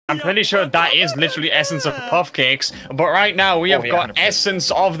I'm pretty sure that is literally essence of the puff cakes. But right now, we have got 100%. Essence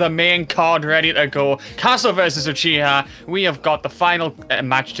of the main card ready to go. Kaso versus Uchiha. We have got the final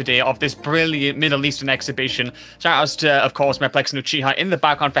match today of this brilliant Middle Eastern exhibition. Shout outs to, of course, Meplex and Uchiha in the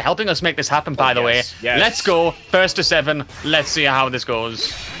background for helping us make this happen, by the way. Yes. Let's go. First to 7. Let's see how this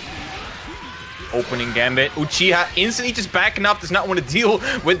goes. Opening gambit. Uchiha instantly just backing up. Does not want to deal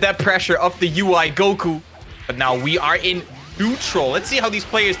with that pressure of the UI Goku. But now we are in neutral. Let's see how these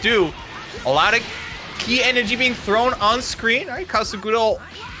players do. A lot of key energy being thrown on screen. All right, Kasokudoo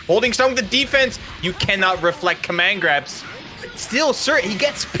holding strong with the defense. You cannot reflect command grabs. But still, sir, he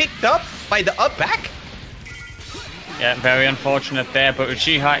gets picked up by the up back. Yeah, very unfortunate there, but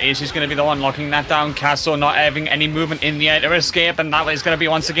Uchiha is just going to be the one locking that down. Kaso not having any movement in the air to escape, and that is going to be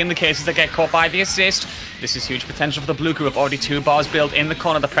once again the case as they get caught by the assist. This is huge potential for the Blue Crew with already 2 bars built in the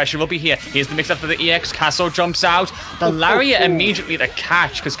corner. The pressure will be here. Here's the mix after the EX. Kaso jumps out. The lariat immediately to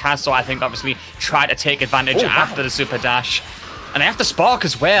catch, because Kaso, I think, obviously tried to take advantage after the super dash. And they have to spark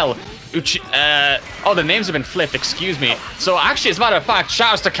as well. Oh, the names have been flipped, excuse me. So actually, as a matter of fact,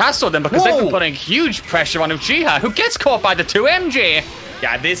 shoutouts to Kaso then, because they've been putting huge pressure on Uchiha, who gets caught by the 2MJ.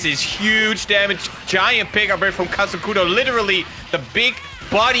 Yeah, this is huge damage. Giant pickup right from Kasokudoo. Literally, the big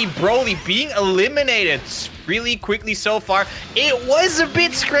body Broly being eliminated really quickly so far. It was a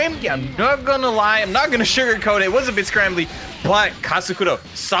bit scrambly. I'm not gonna lie. I'm not gonna sugarcoat it. It was a bit scrambly. But Kasokudoo,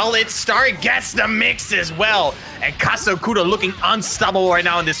 solid start, gets the mix as well. And Kasokudoo looking unstoppable right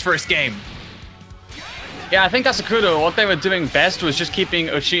now in this first game. Yeah, I think Kasokudoo, what they were doing best was just keeping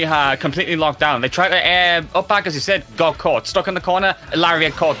Uchiha completely locked down. They tried to up back, as you said, got caught. Stuck in the corner,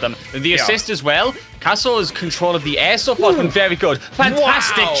 Lariat caught them. The assist as well. Kaso's control of the air so far has been very good.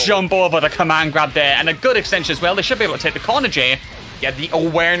 Fantastic jump over the command grab there, and a good extension as well. They should be able to take the corner, Jay. Yeah, the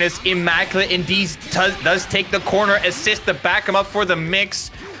awareness immaculate indeed does take the corner assist to back him up for the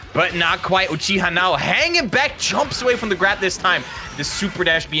mix, but not quite. Uchiha now hanging back, jumps away from the grab this time. The super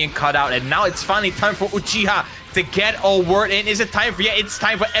dash being cut out, and now it's finally time for Uchiha to get a word in. Is it time for? Yeah, it's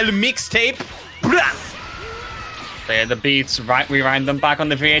time for El Mixtape. There, the beats, right, rewind them back on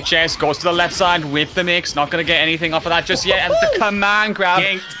the VHS, goes to the left side with the mix, not going to get anything off of that just yet, and the command grab.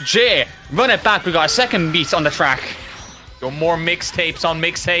 Jay, run it back, we got a second beat on the track. More mixtapes on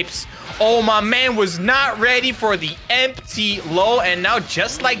mixtapes. Oh, my man was not ready for the empty low, and now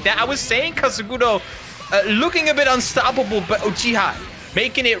just like that, I was saying Kasokudoo looking a bit unstoppable, but Uchiha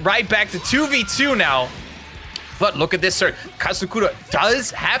making it right back to 2v2 now. But look at this, sir. Kasokudoo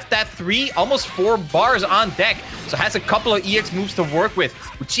does have that 3, almost 4 bars on deck, so has a couple of EX moves to work with.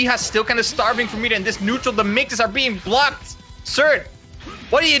 Uchiha's still kind of starving for meter, and this neutral, the mixes are being blocked. Sir,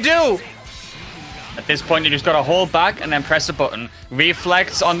 what do you do? At this point, you just got to hold back and then press a button.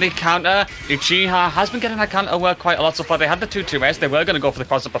 Reflex on the counter. Uchiha has been getting that counter work quite a lot so far. They had the 2-2S. They were going to go for the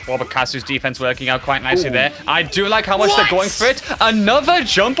cross-up before, but Kasu's defense working out quite nicely there. I do like how much they're going for it. Another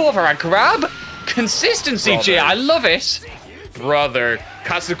jump over a grab. Consistency, Jay. I love it. Brother,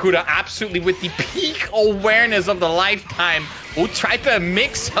 Kasokudoo absolutely with the peak awareness of the lifetime. Who tried to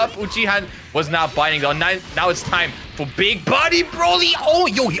mix up Uchiha, was not biting though. Now it's time for big body Broly. Oh,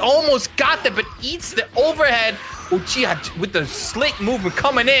 yo, he almost got that, but eats the overhead. Uchiha with the slick movement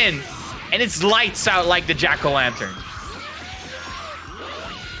coming in, and it's lights out like the jack-o'-lantern.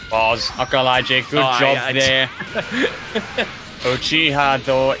 Pause. Not gonna lie, Jake. Good job there. Uchiha,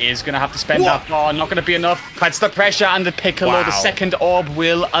 though, is going to have to spend that bar. Not going to be enough. Cuts the pressure and the Piccolo. The second orb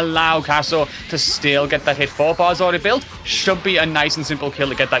will allow Kaso to still get that hit. 4 bars already built. Should be a nice and simple kill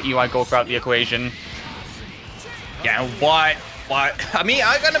to get that UI Goku out the equation. Yeah, what? I mean,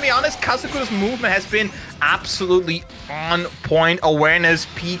 I'm going to be honest. Kasokudoo's movement has been absolutely on point. Awareness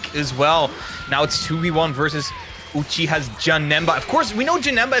peak as well. Now it's 2v1 versus Uchiha's Janemba. Of course, we know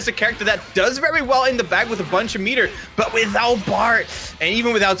Janemba is a character that does very well in the back with a bunch of meter, but without Bart and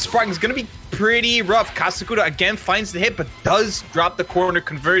even without Spark, it's going to be pretty rough. Kasokudoo again finds the hit, but does drop the corner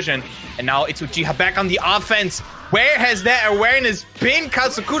conversion. And now it's Uchiha back on the offense. Where has that awareness been,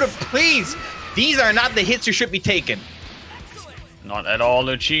 Kasokudoo? Please, these are not the hits you should be taking. Not at all.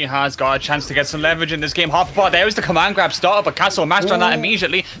 Uchiha's got a chance to get some leverage in this game. Half a bar. There's the command grab starter, but Kaso master on that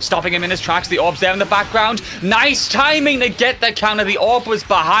immediately, stopping him in his tracks. The orb's there in the background. Nice timing to get the counter. The orb was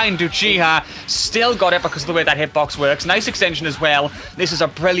behind Uchiha. Still got it because of the way that hitbox works. Nice extension as well. This is a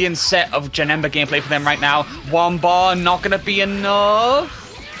brilliant set of Janemba gameplay for them right now. 1 bar, not going to be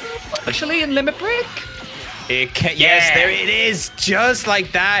enough. Actually, in limit break. Yes, there it is. Just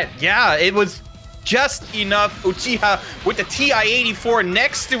like that. Yeah, it was just enough. Uchiha with the TI-84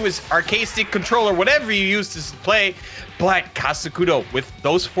 next to his arcade stick controller, whatever you use to play. But Kasokudoo, with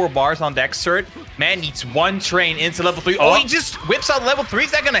those 4 bars on deck, Cert, man, needs 1 train into level 3. Oh, he just whips out level 3.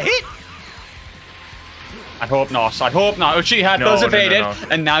 Is that going to hit? I hope not. I hope not. Uchiha does evade it,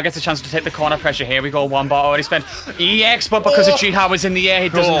 and now gets a chance to take the corner pressure. Here we go. 1 bar already spent. EX, but because Uchiha was in the air, he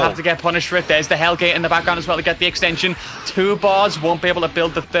doesn't have to get punished for it. There's the Hellgate in the background as well to get the extension. 2 bars. Won't be able to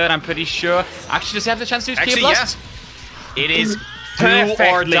build the 3rd, I'm pretty sure. Actually, does he have the chance to use Key Blast? Yeah. It is do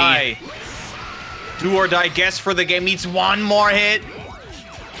or die. Do or die guess for the game. Needs 1 more hit.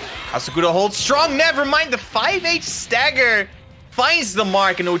 Kasokudoo holds strong. Never mind the 5H stagger. Finds the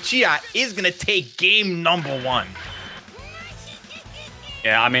mark, and Uchiha is going to take game number 1.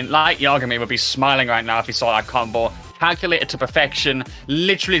 Yeah, I mean, like Yagami would be smiling right now if he saw that combo. Calculated to perfection.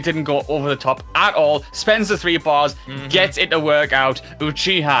 Literally didn't go over the top at all. Spends the 3 bars, gets it to work out.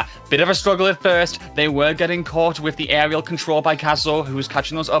 Uchiha, bit of a struggle at first. They were getting caught with the aerial control by Kaso, who was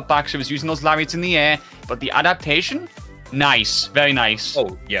catching those up backs. She was using those lariats in the air. But the adaptation, nice. Very nice.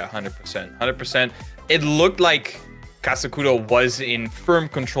 Oh, yeah, 100%. 100%. It looked like Kasokudoo was in firm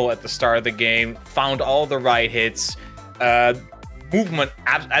control at the start of the game, found all the right hits, movement,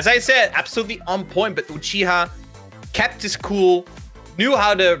 as I said, absolutely on point, but Uchiha kept his cool, knew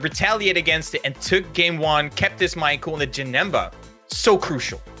how to retaliate against it, and took game 1, kept his mind cool, and the Janemba, so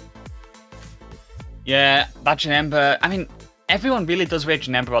crucial. Yeah, that Janemba, I mean, everyone really does rate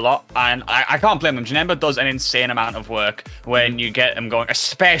Janemba a lot, and I can't blame them. Janemba does an insane amount of work when you get them going,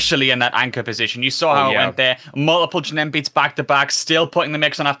 especially in that anchor position. You saw how it went there. Multiple Janemba beats back-to-back, still putting the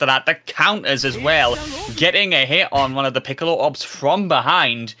mix on after that. The counters as well. Getting a hit on one of the Piccolo ops from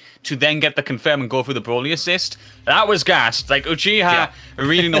behind to then get the confirm and go through the Broly assist. That was gassed. Like, Uchiha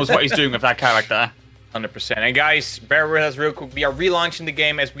really knows what he's doing with that character. 100%. And guys, bear with us real quick. We are relaunching the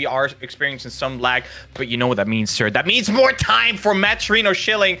game as we are experiencing some lag, but you know what that means, sir. That means more time for Maturino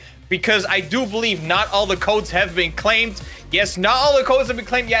Shilling, because I do believe not all the codes have been claimed. Yes, not all the codes have been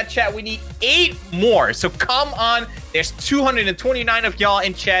claimed yet, chat. We need 8 more. So come on. There's 229 of y'all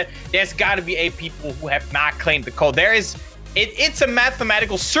in chat. There's got to be 8 people who have not claimed the code. There is, it's a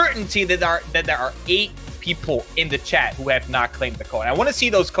mathematical certainty that there are 8 people in the chat who have not claimed the code. I want to see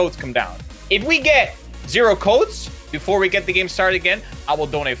those codes come down. If we get 0 codes before we get the game started again, I will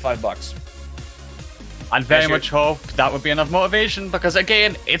donate $5. I very much hope that would be enough motivation, because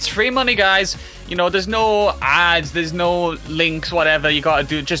again, it's free money, guys. You know, there's no ads, there's no links, whatever you gotta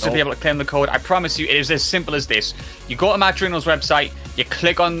do just to be able to claim the code. I promise you, it is as simple as this. You go to Maturino's website, you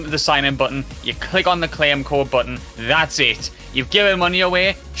click on the sign-in button, you click on the claim code button, that's it. You've given money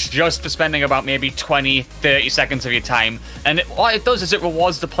away just for spending about maybe 20, 30 seconds of your time. And what it does is it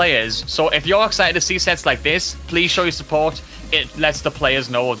rewards the players. So if you're excited to see sets like this, please show your support. It lets the players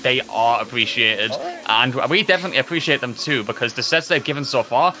know they are appreciated. And we definitely appreciate them too, because the sets they've given so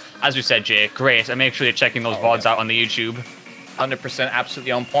far, as we said, Jay, great. And make sure you're checking those VODs out on the YouTube. 100%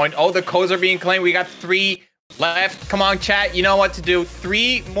 absolutely on point. Oh, the codes are being claimed. We got 3 left. Come on, chat. You know what to do.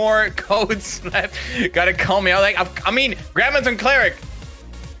 3 more codes left. Gotta call me out. I mean, Grandma's Cleric.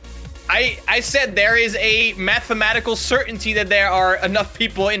 I said there is a mathematical certainty that there are enough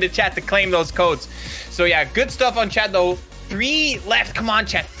people in the chat to claim those codes. So yeah, good stuff on chat though. 3 left. Come on,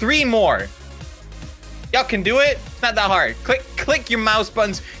 chat. 3 more. Y'all can do it. It's not that hard. Click your mouse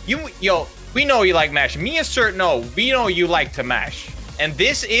buttons. Yo, we know you like mash. Me and Cert know. We know you like to mash. And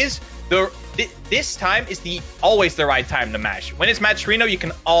this is this time is always the right time to mash. When it's Maturino, you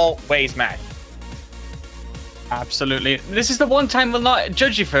can always mash. Absolutely. This is the one time we'll not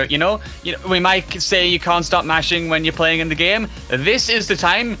judge you for it, you know? We might say you can't stop mashing when you're playing in the game. This is the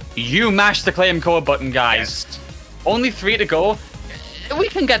time you mash the claim code button, guys. Yes. Only 3 to go. We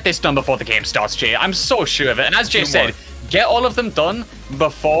can get this done before the game starts, Jay. I'm so sure of it. And as Jay said, get all of them done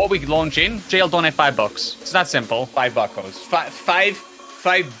before we launch in. Jay will donate $5. It's that simple. $5.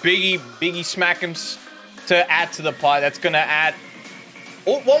 Five biggie smackums to add to the pot. That's gonna add.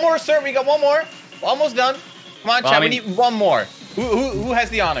 Oh, 1 more, sir. We got 1 more. Almost done. Come on, chat. We need 1 more. Who has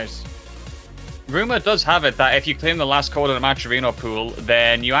the honors? Rumor does have it that if you claim the last code in the Maturino pool,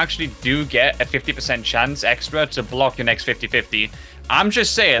 then you actually do get a 50% chance extra to block your next 50-50. I'm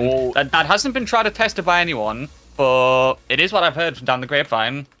just saying that hasn't been tried or tested by anyone, but it is what I've heard from down the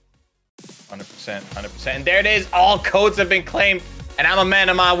grapevine. 100%, 100%. And there it is. All codes have been claimed, and I'm a man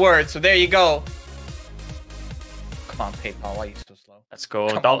of my word. So there you go. Come on, PayPal. Why are you so slow? Let's go.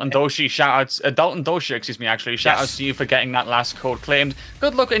 Dalton Doshi, Dalton Doshi, excuse me, actually. Shout out to you for getting that last code claimed.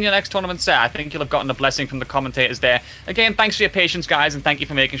 Good luck in your next tournament set. I think you'll have gotten a blessing from the commentators there. Again, thanks for your patience, guys, and thank you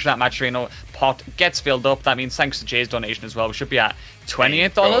for making sure that Maturino pot gets filled up. That means thanks to Jay's donation as well. We should be at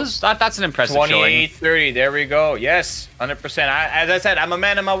 $28. That's an impressive showing. $28.30. There we go. Yes, 100%. As I said, I'm a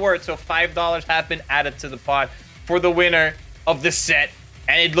man of my word, so $5 have been added to the pot for the winner of this set.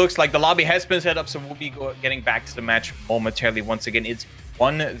 And it looks like the lobby has been set up, so we'll be getting back to the match momentarily. Once again, it's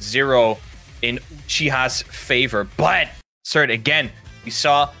 1-0 in Uchiha's favor. But, Sir, again, we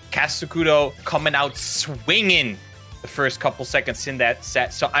saw Kasokudoo coming out swinging the first couple seconds in that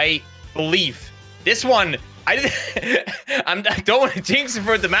set. So I believe this one, I don't want to jinx it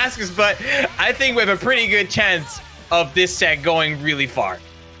for Damascus, but I think we have a pretty good chance of this set going really far.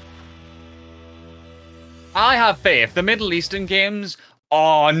 I have faith. The Middle Eastern games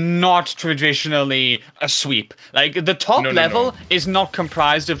are not traditionally a sweep. Like, the top level is not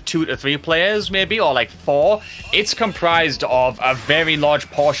comprised of 2 to 3 players, maybe, or like 4. It's comprised of a very large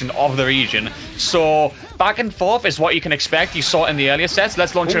portion of the region. So, back and forth is what you can expect. You saw it in the earlier sets.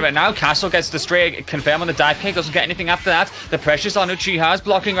 Let's launch it right now. Castle gets the stray confirm on the dive kick. Doesn't get anything after that. The pressure's on Uchiha's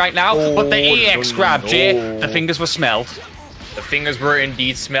blocking right now. But the EX grab, Jay, the fingers were smelled. The fingers were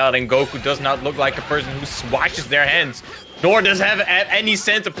indeed smelled, and Goku does not look like a person who washes their hands, nor does have any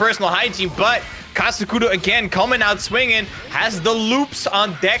sense of personal hygiene. But Kasokudoo, again, coming out swinging, has the loops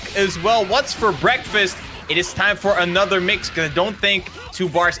on deck as well. What's for breakfast? It is time for another mix, because I don't think 2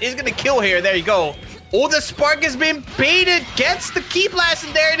 bars is going to kill here. There you go. Oh, the spark has been baited. Gets the key blast,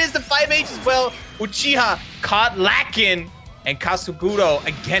 and there it is, the 5H as well. Uchiha caught lacking, and Kasokudoo,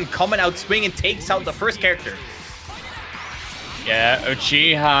 again, coming out swinging, takes out the first character. Yeah,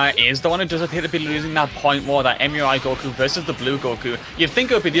 Uchiha is the one who does appear to be losing that point war, that MUI Goku versus the blue Goku. You'd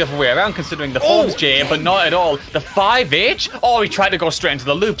think it would be the other way around considering the forms, Jay, but not at all. The 5H? Oh, he tried to go straight into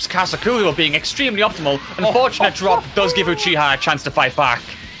the loops. Kasokudoo being extremely optimal. Unfortunate drop does give Uchiha a chance to fight back.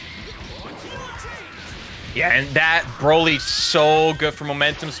 Yeah, and that Broly so good for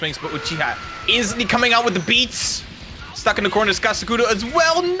momentum swings, but Uchiha instantly coming out with the beats. Stuck in the corner is Kasokudoo as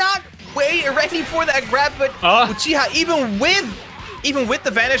well, not ready for that grab, but Uchiha, even with the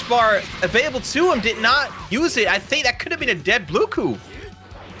Vanish Bar available to him, did not use it. I think that could have been a dead Bluku.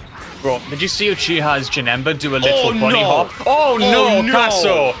 Bro, did you see Uchiha's Janemba do a little bunny hop? Oh no,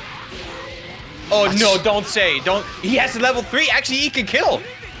 Kaso! Oh no, don't say. He has a level 3. Actually, he can kill.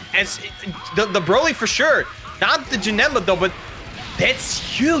 And the Broly for sure. Not the Janemba though, but that's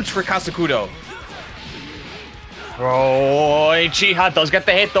huge for Kasokudoo. Bro, Uchiha does get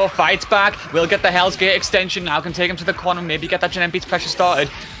the hit though, fights back, will get the Hell's Gate extension, now can take him to the corner, maybe get that Janemba's pressure started.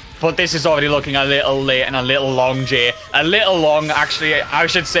 But this is already looking a little late and a little long, Jay. A little long, actually, I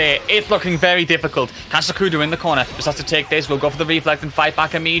should say. It's looking very difficult. Kasokudoo in the corner, just has to take this, we'll go for the reflect and fight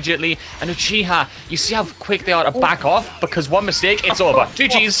back immediately. And Uchiha, you see how quick they are to back off? Because one mistake, it's over.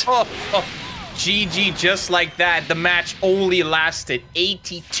 GG's. GG, just like that. The match only lasted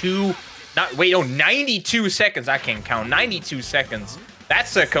 92 seconds. I can't count. 92 seconds.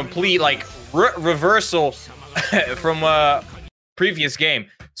 That's a complete like reversal from previous game.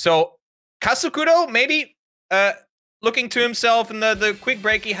 So Kasokudoo maybe looking to himself in the quick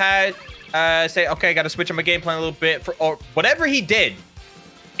break he had, say, okay, I got to switch on my game plan a little bit, or whatever he did.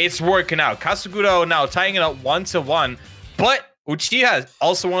 It's working out. Kasokudoo now tying it up 1-1, but Uchiha is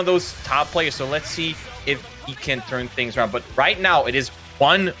also one of those top players. So let's see if he can turn things around. But right now it is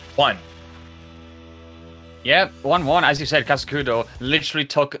 1-1. Yeah, 1-1. As you said, Kasokudoo literally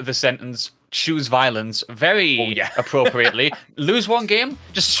took the sentence choose violence very appropriately. Lose one game,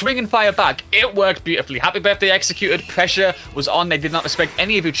 just swing and fire back. It worked beautifully. Happy birthday executed. Pressure was on. They did not respect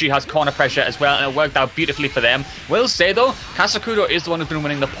any of Uchiha's corner pressure as well, and it worked out beautifully for them. Will say though, Kasokudoo is the one who's been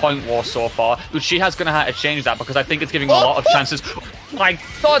winning the point war so far. Uchiha's going to have to change that because I think it's giving him a lot of chances. My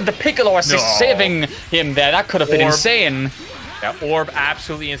God, the Piccolo assist saving him there. That could have been insane. Yeah, Orb,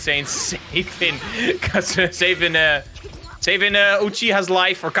 absolutely insane. Saving Uchiha's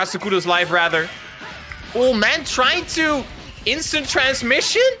life, or Kasokudoo's life, rather. Oh, man, trying to instant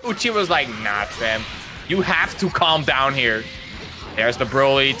transmission? Uchiha was like, nah, fam. You have to calm down here. There's the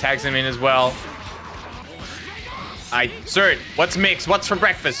Broly, tags him in as well. Sir, what's mixed? What's for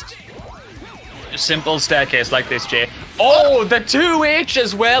breakfast? Simple staircase like this, Jay. Oh, the 2H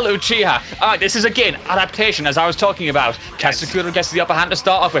as well, Uchiha. This is, again, adaptation, as I was talking about. Kasokudoo gets the upper hand to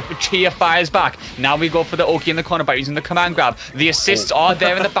start off with. Uchiha fires back. Now we go for the Oki in the corner by using the command grab. The assists are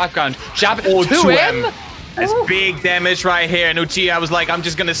there in the background. Jab, 2M. That's big damage right here. And Uchiha was like, I'm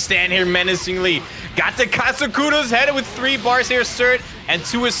just going to stand here menacingly. Got to Kasokudoo's head with 3 bars here, Cert. And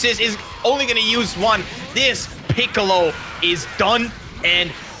 2 assists, is only going to use 1. This Piccolo is done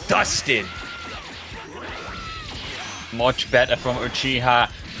and dusted. Much better from Uchiha,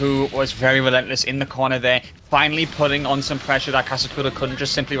 who was very relentless in the corner there, finally putting on some pressure that Kasokudoo couldn't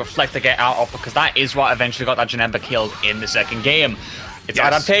just simply reflect to get out of, because that is what eventually got that Janemba killed in the second game. It's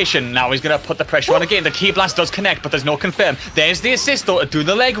adaptation. Now he's going to put the pressure on again. The Ki Blast does connect, but there's no confirm. There's the assist, though, to do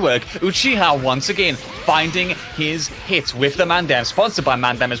the legwork. Uchiha, once again, finding his hits with the Mandem. Sponsored by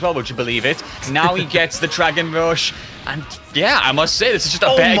Mandem as well, would you believe it? Now he gets the Dragon Rush. And, yeah, I must say, this is just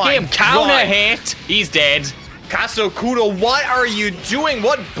a better game. Counter hit. He's dead. Kasokudoo, what are you doing?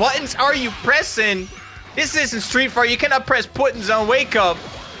 What buttons are you pressing? This isn't Street Fighter. You cannot press buttons on Wake Up.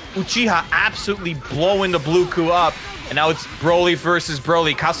 Uchiha absolutely blowing the Blue-Ku up. And now it's Broly versus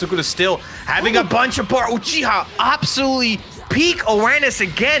Broly. Kasokudoo still having a bunch of bar. Uchiha absolutely peak awareness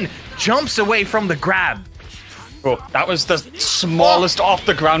again. Jumps away from the grab. Bro, that was the smallest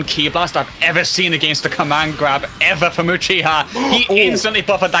off-the-ground Ki Blast I've ever seen against a command grab ever from Uchiha. He instantly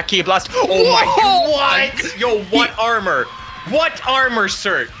buffered that Ki Blast. Oh my god. What? Yo, what armor? What armor,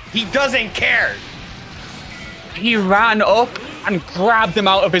 sir? He doesn't care. He ran up and grabbed him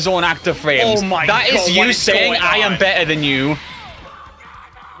out of his own active frames. Oh my god. That is you saying I am better than you.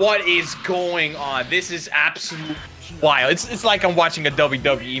 What is going on? This is absolute wild. It's like I'm watching a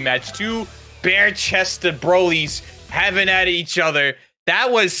WWE match. Two bare-chested Brolys having at each other.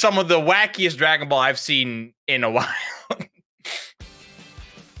 That was some of the wackiest Dragon Ball I've seen in a while.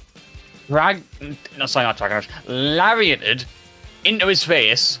 Lariated into his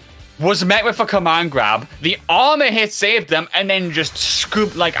face, was met with a command grab, the armor hit saved them, and then just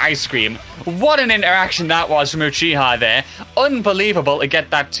scooped like ice cream. What an interaction that was from Uchiha there. Unbelievable to get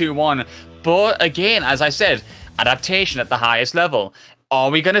that 2-1. But again, as I said, adaptation at the highest level.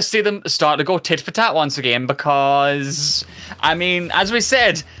 Are we going to see them start to go tit for tat once again? Because, I mean, as we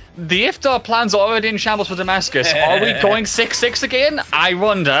said, the Iftar plan's already in shambles for Damascus. Are we going 6-6 again? I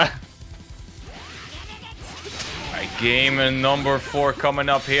wonder. Game number 4 coming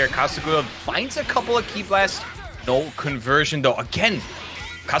up here. Kasokudoo finds a couple of Ki Blasts. No conversion, though. Again,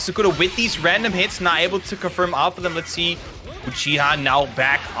 Kasokudoo with these random hits, not able to confirm off of them. Let's see. Uchiha now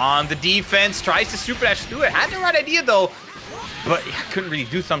back on the defense. Tries to super dash through it. Had the right idea, though. But couldn't really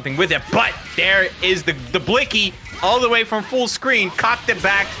do something with it. But there is the Blicky all the way from full screen. Cocked it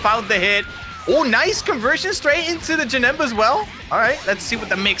back. Found the hit. Oh, nice conversion straight into the Janemba as well. All right, let's see what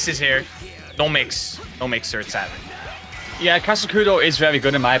the mix is here. No mix. No mix, sir. It's sadly. Yeah, Kasokudoo is very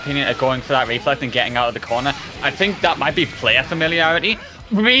good, in my opinion, at going for that reflect and getting out of the corner. I think that might be player familiarity.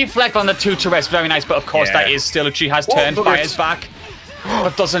 Reflect on the 2-2S, very nice, but of course that is still Uchiha's turn. Fires back,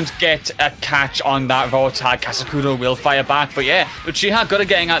 but doesn't get a catch on that raw tag. Kasokudoo will fire back, but yeah, Uchiha good at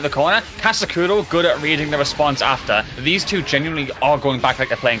getting out of the corner. Kasokudoo good at reading the response after. These two genuinely are going back like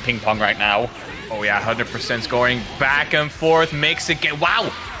they're playing ping pong right now. Oh yeah, 100% going back and forth, makes it get,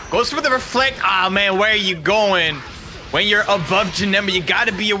 wow, goes for the reflect. Ah, man, where are you going? When you're above Janemba, you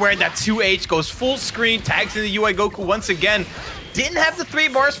gotta be aware that 2H goes full screen, tags in the UI Goku once again. Didn't have the 3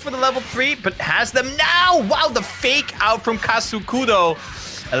 bars for the level 3, but has them now. Wow, the fake out from Kasokudoo.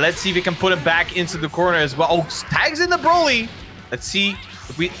 And let's see if he can put it back into the corner as well. Oh, tags in the Broly. Let's see.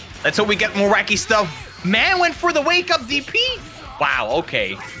 Let's hope we get more wacky stuff. Man went for the wake up DP. Wow,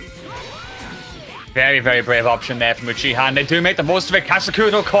 okay. Very, very brave option there from Uchiha, and they do make the most of it.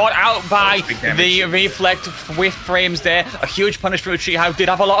 Kasokudoo caught out by the reflect with frames there. A huge punish for Uchiha, who did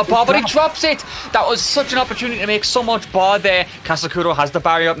have a lot of bar, but he drops it. That was such an opportunity to make so much bar there. Kasokudoo has the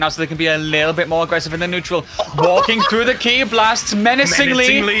barrier up now, so they can be a little bit more aggressive in the neutral. Walking through the Ki Blasts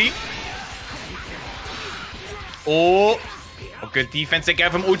menacingly. Oh, good defense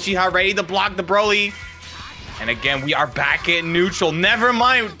again from Uchiha, ready to block the Broly. And again, we are back in neutral. Never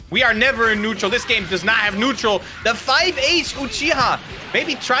mind, we are never in neutral. This game does not have neutral. The 5H Uchiha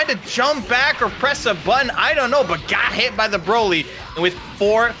maybe tried to jump back or press a button, I don't know, but got hit by the Broly. And with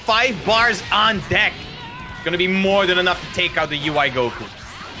 5 bars on deck, it's gonna be more than enough to take out the UI Goku.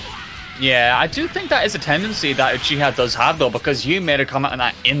 Yeah, I do think that is a tendency that Uchiha does have, though, because you made a comment on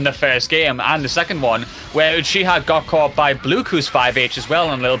that in the first game and the second one, where Uchiha got caught by Blue-Ku's 5H as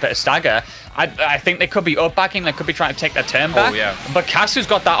well and a little bit of stagger. I think they could be up backing, they could be trying to take their turn back. Oh, yeah. But Kasu's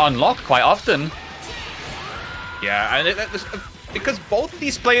got that unlocked quite often. Yeah, and because both of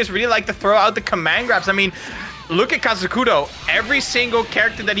these players really like to throw out the command grabs. I mean, look at Kasokudoo. Every single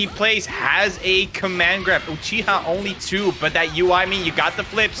character that he plays has a command grab. Uchiha only 2, but that UI, I mean, you got the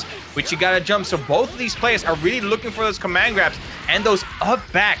flips, which you gotta jump. So both of these players are really looking for those command grabs and those up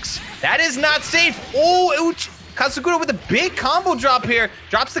backs. That is not safe. Oh, Kasokudoo with a big combo drop here.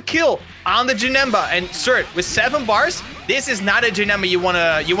 Drops the kill on the Janemba. And sir, with 7 bars, this is not a Janemba you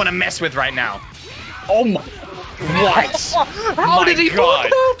wanna mess with right now. Oh my. What? How did he pull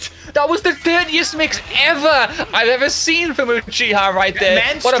that? That was the dirtiest mix ever I've ever seen from Uchiha right there.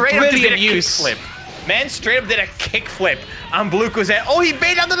 Man, what a brilliant brilliant use. Man straight up did a kickflip on Bluko's head. Oh, he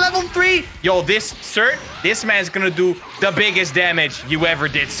baited on the level 3. Yo, this man's gonna do the biggest damage you ever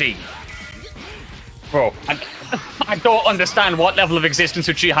did see. Bro, I don't understand what level of existence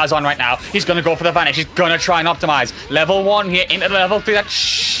Uchiha's on right now. He's gonna go for the vanish. He's gonna try and optimize. Level 1 here into the level 3. That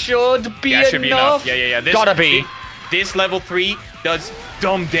should be enough. Yeah. Gotta be. This level 3 does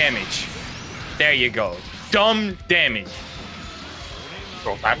dumb damage. There you go. Dumb damage.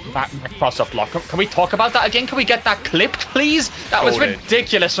 Bro, that cross-up block. Can we talk about that again? Can we get that clipped, please? That was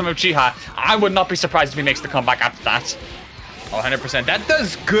ridiculous from Uchiha. I would not be surprised if he makes the comeback after that. 100%. That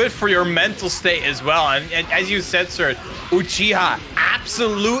does good for your mental state as well. And as you said, sir, Uchiha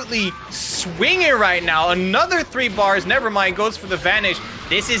absolutely swinging right now. Another 3 bars. Never mind. Goes for the vanish.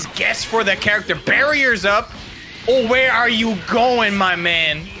 This is guess for the character. Barriers up. Oh, where are you going, my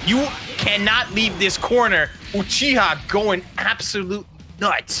man? You cannot leave this corner. Uchiha going absolute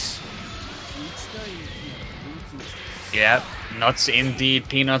nuts. Yep. Nuts indeed,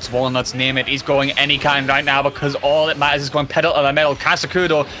 peanuts, walnuts, name it. He's going any kind right now because all that matters is going pedal to the metal.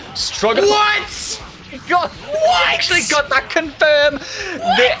 Kasokudoo struggling. What? Actually got that confirmed.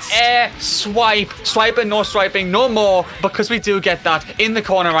 The air swiping, no swiping, no more, because we do get that in the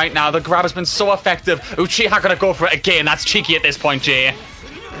corner right now. The grab has been so effective. Uchiha gonna go for it again. That's cheeky at this point, Jay.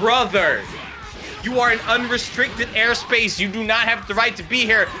 Brother, you are in unrestricted airspace. You do not have the right to be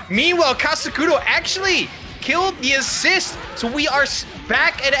here. Meanwhile, Kasokudoo actually killed the assist, so we are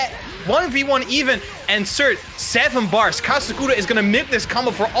back at 1v1 even. And sir, 7 bars. Kasokudoo is gonna milk this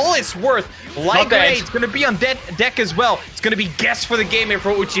combo for all it's worth. Light grade is gonna be on deck as well. It's gonna be guess for the game here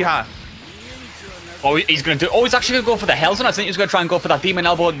for Uchiha. Oh, he's gonna do. Oh, he's actually gonna go for the Hellzone. I think he's gonna try and go for that Demon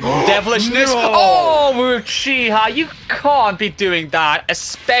Elbow devilishness. No. Oh, Uchiha, you can't be doing that,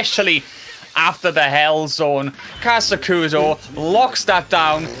 especially after the Hellzone. Kasokudoo locks that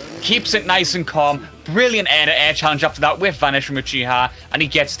down, keeps it nice and calm. Brilliant air-to-air challenge after that with vanish from Uchiha, and he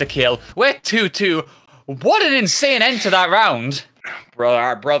gets the kill. We're 2-2. What an insane end to that round.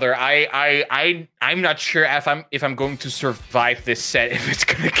 Brother, I'm not sure if I'm going to survive this set if it's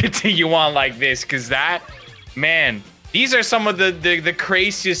gonna continue on like this, because that, man, these are some of the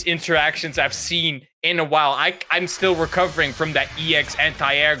craziest interactions I've seen in a while. I'm still recovering from that EX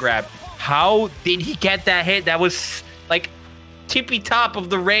anti-air grab. How did he get that hit? That was like tippy top of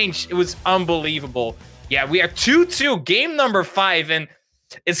the range. It was unbelievable. Yeah, we are 2-2, game number 5, and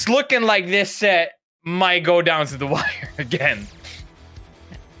it's looking like this set might go down to the wire again.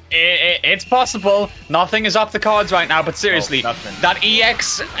 It's possible. Nothing is off the cards right now, but seriously, that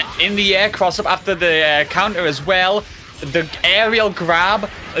EX in the air cross-up after the counter as well, the aerial grab,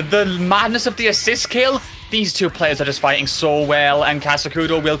 the madness of the assist kill. These two players are just fighting so well, and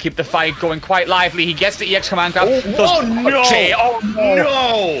Kasokudoo will keep the fight going quite lively. He gets the EX command grab. No!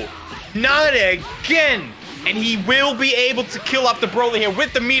 Not again! And he will be able to kill up the Broly here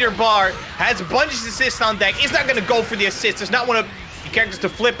with the meter bar. Has Bunge's assist on deck. He's not going to go for the assist. There's not one of the characters to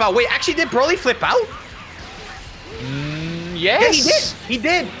flip out. Wait, actually, did Broly flip out? Yes. Yeah, he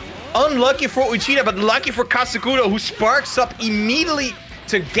did. Unlucky for Uchiha, but lucky for Kasokudoo, who sparks up immediately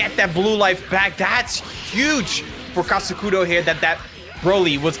to get that blue life back. That's huge for Kasokudoo here that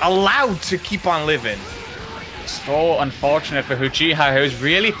Broly was allowed to keep on living. So unfortunate for Uchiha, who's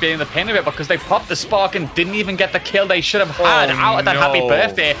really feeling the pain of it because they popped the spark and didn't even get the kill they should have had out of that happy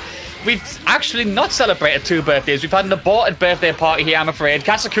birthday. We've actually not celebrated 2 birthdays. We've had an aborted birthday party here, I'm afraid.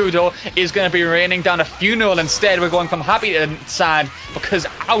 Kasokudoo is going to be raining down a funeral instead. We're going from happy to sad because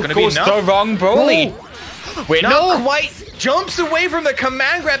out goes the wrong Broly. Wait, no, quite. Jumps away from the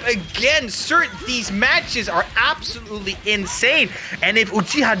command grab again. Sir, these matches are absolutely insane. And if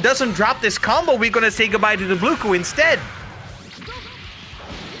Uchiha doesn't drop this combo, we're going to say goodbye to the Bluko instead.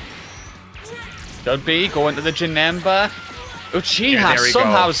 Should be going to the Janemba. Uchiha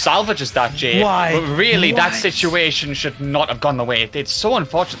somehow salvages that, Jay. Why? But really, that situation should not have gone the way it did. So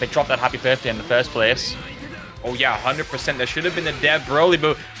unfortunate they dropped that happy birthday in the first place. Oh, yeah, 100%. That should have been a dead Broly.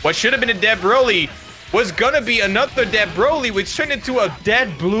 But what should have been a dead Broly was gonna be another dead Broly, which turned into a dead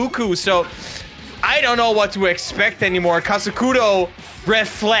Bluko. So I don't know what to expect anymore. Kasokudoo,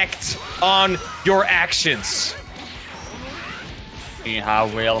 reflect on your actions.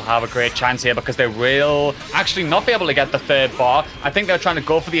 Uchiha will have a great chance here because they will actually not be able to get the 3rd bar. I think they're trying to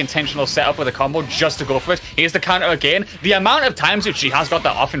go for the intentional setup with a combo just to go for it. Here's the counter again. The amount of times Uchiha's got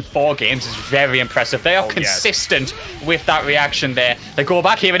that off in 4 games is very impressive. They are consistent with that reaction there. They go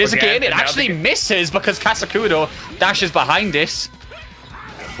back, here it is again. It actually misses because Kasokudoo dashes behind this.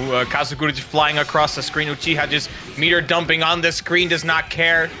 Kasokudoo just flying across the screen. Uchiha just meter dumping on the screen, does not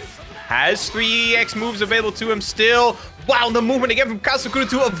care. Has 3EX moves available to him still. Wow, the movement again from Kasokudoo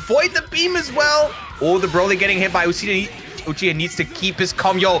to avoid the beam as well. Oh, the Broly getting hit by Uchiha. Uchiha needs to keep his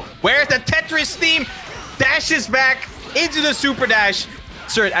calm. Yo, where's the Tetris theme? Dashes back into the super dash.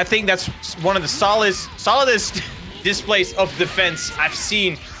 Sir, I think that's one of the solidest displays of defense I've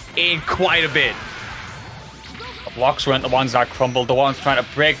seen in quite a bit. The blocks weren't the ones that crumbled. The ones trying to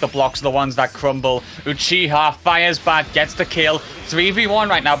break the blocks are the ones that crumble. Uchiha fires back, gets the kill. 3v1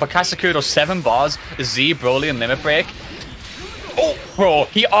 right now, but Kasokudoo 7 bars. Z, Broly, and Limit Break. Oh, bro,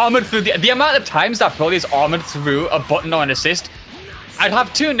 he armored through the amount of times that Broly's armored through a button or an assist. I'd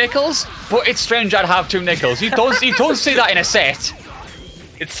have 2 nickels, but it's strange I'd have 2 nickels. You don't see that in a set.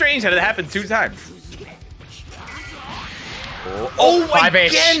 It's strange that it happened 2 times. Oh,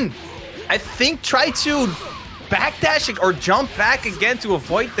 again! I think try to backdash or jump back again to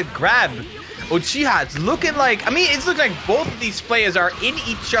avoid the grab. Uchiha, it's looking like, it's looking like both of these players are in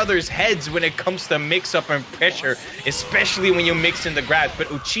each other's heads when it comes to mix-up and pressure, especially when you mix in the grabs. But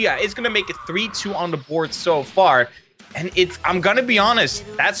Uchiha is going to make it 3-2 on the board so far. And I'm going to be honest,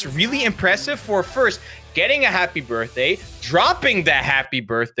 that's really impressive for first getting a happy birthday, dropping that happy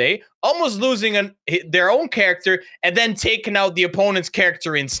birthday, almost losing their own character, and then taking out the opponent's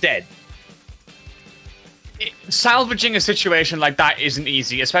character instead. Salvaging a situation like that isn't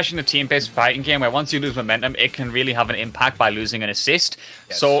easy, especially in a team-based fighting game where once you lose momentum, it can really have an impact by losing an assist.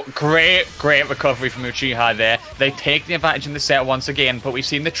 Yes. So great recovery from Uchiha there. They take the advantage in the set once again, but we've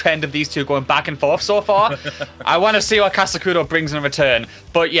seen the trend of these two going back and forth so far. I want to see what Kasokudoo brings in return.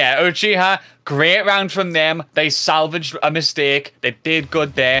 But yeah, Uchiha, great round from them. They salvaged a mistake. They did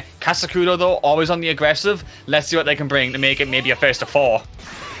good there. Kasokudoo, though, always on the aggressive. Let's see what they can bring to make it maybe a first to 4.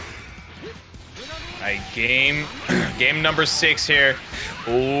 Game number 6 here.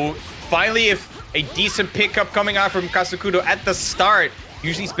 Oh, finally a decent pickup coming out from Kasokudoo at the start.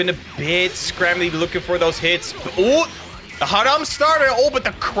 Usually he's been a bit scrambly looking for those hits. Oh, the Haram starter. Oh, but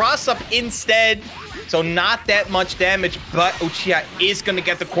the cross up instead. So not that much damage, but Uchiha is going to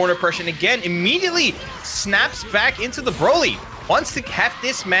get the corner pressure. And again, immediately snaps back into the Broly. Wants to have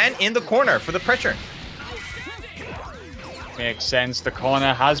this man in the corner for the pressure. Makes sense. The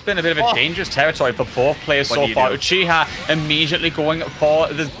corner has been a bit of a dangerous territory for both players so far. Uchiha immediately going for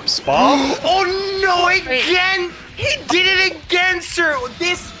the spark. Oh no, again! He did it again, sir!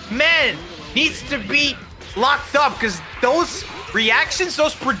 This man needs to be locked up because those reactions,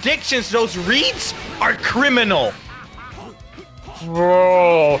 those predictions, those reads are criminal.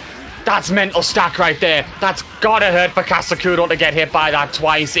 Bro, that's mental stack right there. That's gotta hurt for Kasokudoo to get hit by that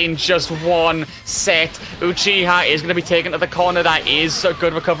twice in just one set. Uchiha is gonna be taken to the corner. That is a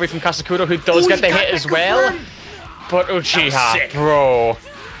good recovery from Kasokudoo, who does get the hit as well. But Uchiha, bro.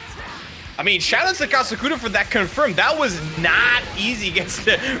 Shout out to Kasokudoo for that confirm. That was not easy against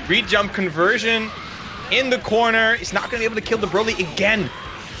the re-jump conversion in the corner. He's not gonna be able to kill the Broly again.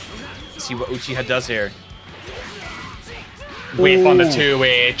 Let's see what Uchiha does here. Whip on the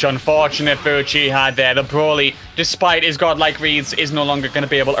 2H. Unfortunate for Uchiha there. The Broly, despite his godlike reads, is no longer going to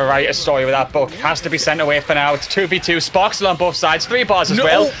be able to write a story with that book. Has to be sent away for now. It's 2v2. Spark still on both sides. 3 bars as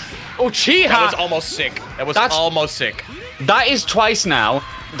well. Uchiha. That was almost sick. That's almost sick. That is twice now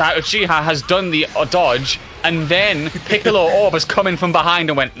that Uchiha has done the dodge, and then Piccolo Orb has come in from behind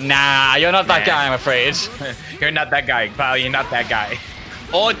and went, nah, you're not that guy, I'm afraid. You're not that guy, pal. You're not that guy.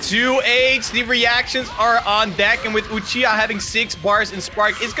 Oh, 2H, the reactions are on deck, and with Uchiha having 6 bars in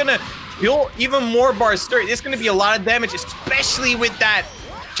Spark, it's gonna build even more bars. It's gonna be a lot of damage, especially with that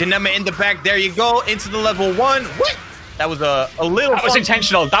Janema in the back. There you go, into the level 1. What? That was a little... That was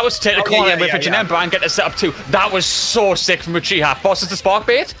intentional. That was to take the corner with Janema and get the setup too. That was so sick from Uchiha. Forces the Spark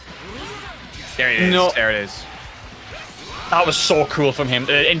bait. There it is. No. There it is. That was so cool from him.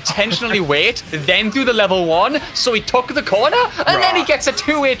 Intentionally wait, then do the level 1, so he took the corner, and then he gets a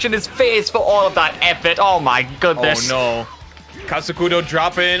 2H in his face for all of that effort. Oh my goodness. Oh no. Kasokudoo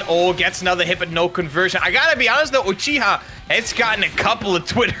dropping. Oh, gets another hit, but no conversion. I gotta be honest though, Uchiha has gotten a couple of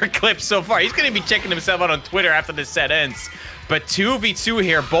Twitter clips so far. He's gonna be checking himself out on Twitter after this set ends. But 2v2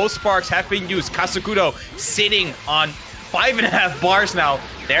 here, both sparks have been used. Kasokudoo sitting on 5.5 bars now.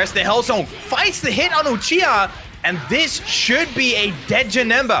 There's the Hell Zone. Fights the hit on Uchiha. And this should be a dead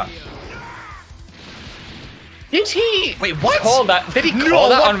Janemba. Did he? Wait, what? Call that? Did he call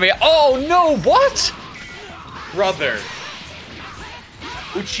that on me? Oh no! What? Brother,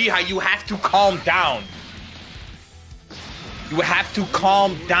 Uchiha, you have to calm down. You have to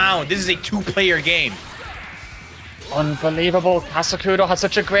calm down. This is a 2-player game. Unbelievable. Kasokudoo had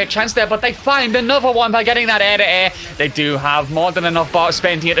such a great chance there, but they find another one by getting that air-to-air. They do have more than enough bar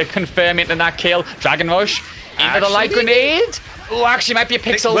spent here to confirm it in that kill. Dragon Rush into the light grenade. Oh, actually might be a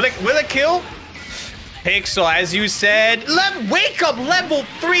Pixel. Will it kill? Pixel, as you said. Wake up, level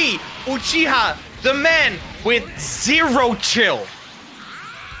 3. Uchiha, the man with 0 chill.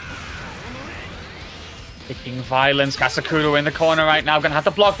 Picking violence. Kasokudoo in the corner right now. Gonna have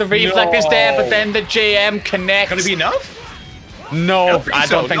to block the reflect is there, but then the JM connects. Gonna be enough? No, I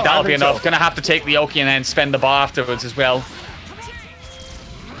don't think that'll be enough. Gonna have to take the Oki and then spend the bar afterwards as well.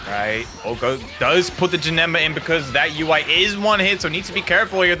 Right. Oko does put the Janemba in because that UI is one hit, so needs to be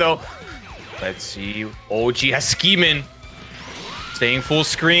careful here though. Let's see. Uchiha scheming. Staying full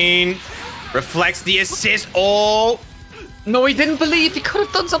screen. Reflects the assist. Oh. No, he didn't believe. He could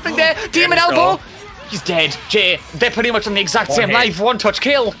have done something there. Demon Elbow. He's dead. Jay, they're pretty much on the exact same life. One touch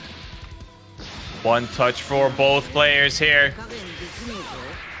kill. One touch for both players here.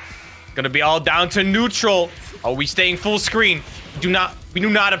 Gonna be all down to neutral. Are we staying full screen? We do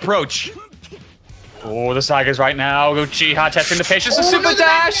not approach. Oh, the Sagas right now. Uchiha testing the patience. A super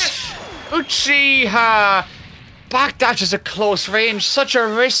dash. Uchiha. Backdash is a close range. Such a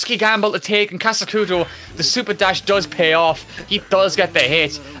risky gamble to take. And Kasokudoo, the super dash does pay off. He does get the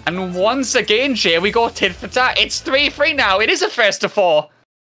hit. And once again, Jay, we go tit for tat. It's 3-3 now. It is a first to 4.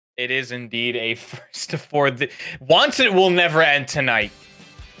 It is indeed a first to 4. Once it will never end tonight.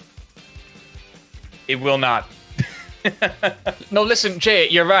 It will not. No, listen, Jay,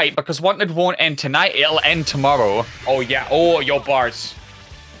 you're right. Because Wanted won't end tonight. It'll end tomorrow. Oh, yeah. Oh, yo, Bars.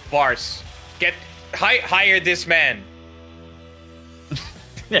 Bars. Hire this man.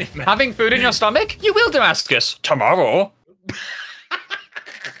 Yeah. Having food in your stomach? You will, Damascus. Tomorrow.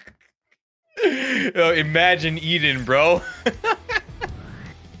 Oh, imagine Eden, bro.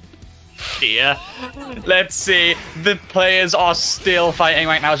 Yeah. Let's see. The players are still fighting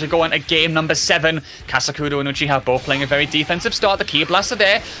right now as we go into game number 7. Kasokudoo and Uchiha both playing a very defensive start. The key blaster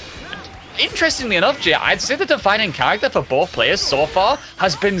there. Interestingly enough, Jay, I'd say the defining character for both players so far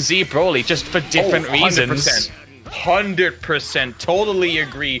has been Z Broly, just for different reasons. 100%. Totally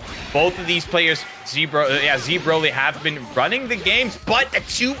agree. Both of these players, Z Broly, have been running the games, but the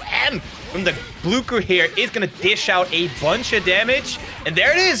 2M from the blue crew here is going to dish out a bunch of damage. And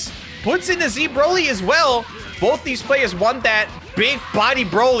there it is. Puts in the Z Broly as well. Both these players want that big body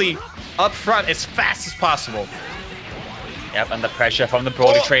Broly up front as fast as possible. Yep, and the pressure from the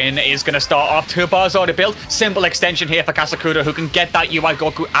Broly train is going to start off. 2 bars already built. Simple extension here for Kasokudoo, who can get that UI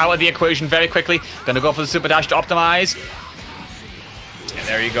Goku out of the equation very quickly. Going to go for the super dash to optimize. And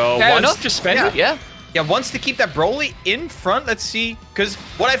there you go. Fair enough, just spend it, yeah. Yeah, wants to keep that Broly in front. Let's see. Because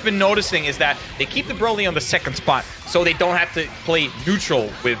what I've been noticing is that they keep the Broly on the second spot, so they don't have to play neutral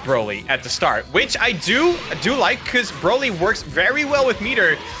with Broly at the start, which I do like, because Broly works very well with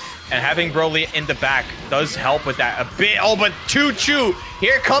meter. And having Broly in the back does help with that a bit. Oh, but Choo-Choo,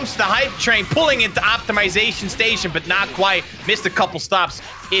 here comes the hype train, pulling into optimization station, but not quite. Missed a couple stops.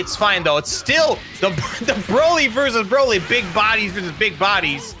 It's fine, though. It's still the Broly versus Broly. Big bodies versus big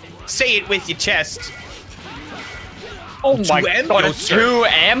bodies. Say it with your chest. Oh my god, a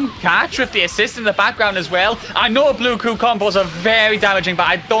 2M catch with the assist in the background as well. I know blue crew combos are very damaging, but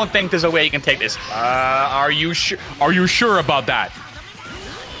I don't think there's a way you can take this. Are you sure about that?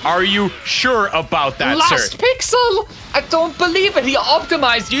 Are you sure about that, sir? Last pixel! I don't believe it. He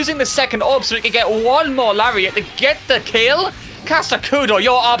optimized using the second orb so he could get one more lariat to get the kill. Kasokudoo,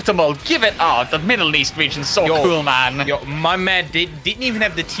 you're optimal. Give it up. The Middle East region's so cool, man. Yo, my man didn't even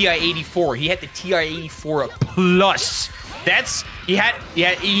have the TI-84. He had the TI-84 plus. That's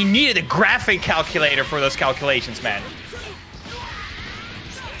he needed a graphic calculator for those calculations, man.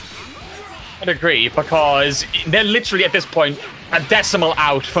 I'd agree, because they're literally at this point a decimal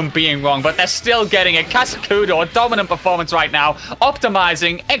out from being wrong, but they're still getting it. Kasokudoo, a dominant performance right now,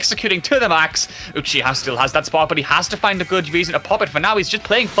 optimizing, executing to the max. Uchiha still has that spot, but he has to find a good reason to pop it. For now, he's just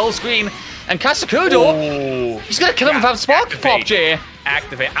playing full screen, and Kasokudoo, he's gonna kill him without spark pop, Jay.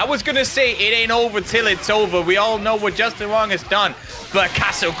 Activate. I was gonna say it ain't over till it's over. We all know what Justin Wong has done, but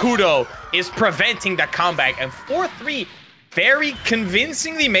Kasokudoo is preventing the comeback, and 4-3 very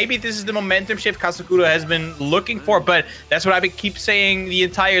convincingly. Maybe this is the momentum shift Kasokudoo has been looking for, but that's what I keep saying the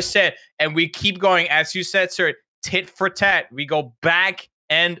entire set. And we keep going, as you said, sir, tit for tat. We go back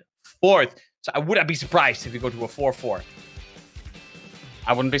and forth. So I would not be surprised if we go to a 4-4.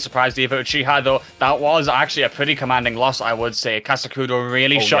 I wouldn't be surprised either. Uchiha, though, that was actually a pretty commanding loss, I would say. Kasokudoo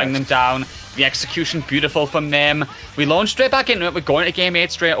really shutting them down. The execution, beautiful from them. We launched straight back into it. We're going to game 8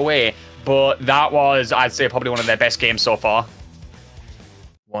 straight away. But that was, I'd say, probably one of their best games so far.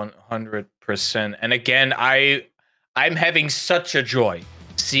 100%. And again, I'm having such a joy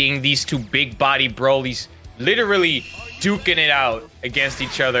seeing these two big body Brolys literally duking it out against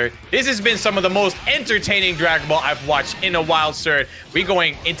each other. This has been some of the most entertaining Dragon Ball I've watched in a while, sir. We're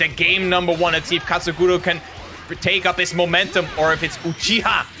going into game number 1 to see if Kasokudoo can take up his momentum or if it's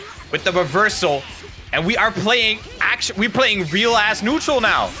Uchiha with the reversal. And we are playing we're playing real ass neutral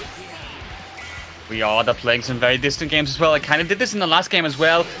now. We are playing some very distant games as well. I kind of did this in the last game as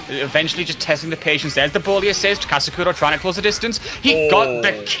well. Eventually just testing the patience. There's the Broly assist. Kasokudoo trying to close the distance. He got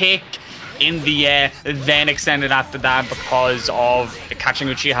the kick in the air, then extended after that because of catching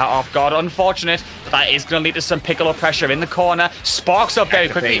Uchiha off guard. Unfortunate, but that is going to lead to some Piccolo pressure in the corner. Sparks up very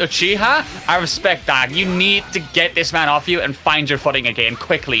quickly. Uchiha, I respect that. You need to get this man off you and find your footing again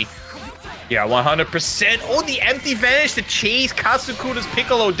quickly. Yeah, 100%. Oh, the empty vanish to chase Kasokudoo's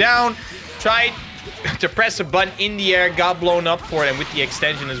Piccolo down. Tried to press a button in the air, got blown up for it, and with the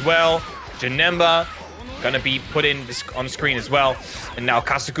extension as well. Janemba gonna be put in this on the screen as well. And now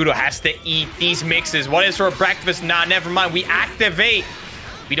Kasokudoo has to eat these mixes. What is for breakfast? Nah, never mind. We activate.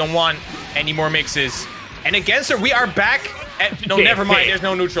 We don't want any more mixes. And against her, we are back at... No, never mind. There's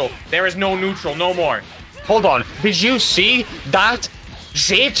no neutral. There is no neutral. No more. Hold on. Did you see that?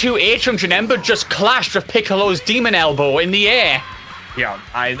 J2H from Janemba just clashed with Piccolo's Demon Elbow in the air. Yeah,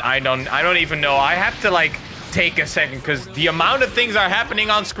 I don't even know. I have to like take a second because the amount of things are happening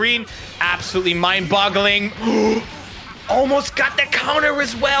on screen, absolutely mind-boggling. Almost got the counter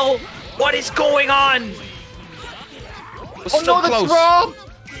as well. What is going on? Oh no, the drop!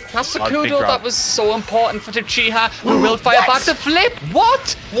 Kasokudoo, that was so important for Uchiha, who will fire back to flip.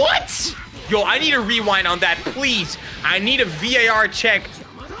 What? What? Yo, I need a rewind on that, please. I need a VAR check.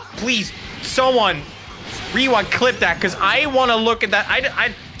 Please, someone rewind, clip that, because I want to look at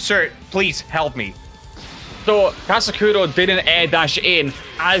that. Sir, please help me. So Kasokudoo did an air dash in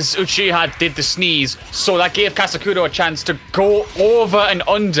as Uchiha did the sneeze, so that gave Kasokudoo a chance to go over and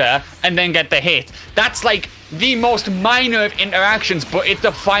under and then get the hit. That's like the most minor of interactions, but it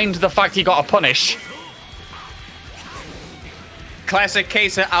defined the fact he got a punish. Classic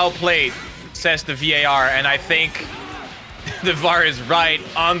case of outplayed, says the VAR, and I think the VAR is right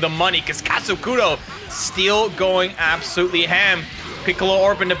on the money because Kasokudoo still going absolutely ham. Piccolo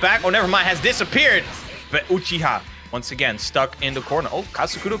orb in the back. Oh, never mind, has disappeared. But Uchiha, once again, stuck in the corner. Oh,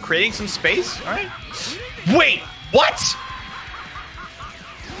 Kasokudoo creating some space. All right. Wait, what?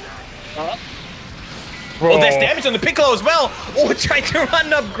 Oh, there's damage on the Piccolo as well. Oh, tried to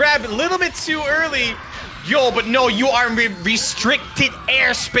run up, grab a little bit too early. Yo, but no, you are in restricted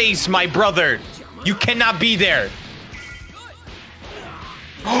airspace, my brother. You cannot be there.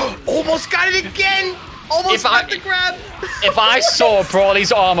 Almost got it again. Almost got the grab. If I saw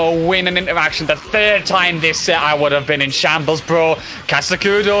Broly's armor win an interaction the third time this set, I would have been in shambles, bro.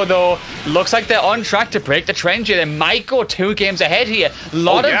 Kasokudoo, though, looks like they're on track to break the trend here. They might go 2 games ahead here. A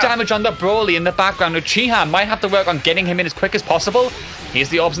lot of damage on the Broly in the background. Uchiha might have to work on getting him in as quick as possible. Here's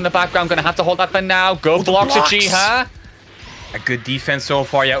the orbs in the background. Gonna have to hold that for now. Go blocks, Uchiha. A good defense so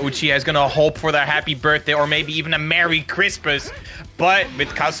far. Yeah, Uchiha is gonna hope for their happy birthday or maybe even a Merry Christmas. But with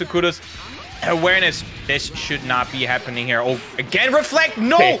Kasokudoo's awareness, this should not be happening here. Oh, again, reflect.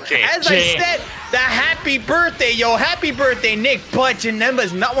 No, as I said, the happy birthday, yo, happy birthday, Nick. But Janemba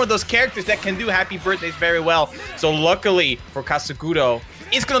is not one of those characters that can do happy birthdays very well. So luckily for Kasokudoo,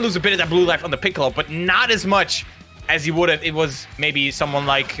 it's gonna lose a bit of that blue life on the Piccolo, but not as much as he would have. It was maybe someone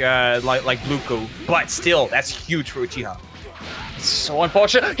like Bluko, but still, that's huge for Uchiha. So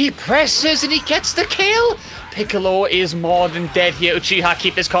unfortunate. He presses and he gets the kill. Piccolo is more than dead here. Uchiha,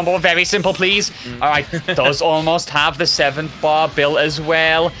 keep this combo very simple, please. Alright, does almost have the 7th bar built as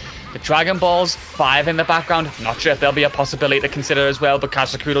well. The Dragon Balls, 5 in the background. Not sure if there'll be a possibility to consider as well, but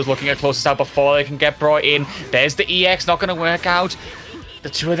Kasokudoo's looking at closest out before they can get brought in. There's the EX, not going to work out. The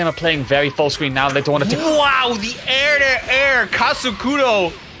two of them are playing very full screen now. They don't want to... Wow, the air-to-air.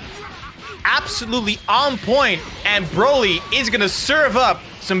 Kasokudoo absolutely on point, and Broly is going to serve up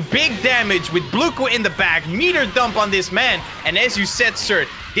some big damage with Bluko in the back. Meter dump on this man, and as you said, sir,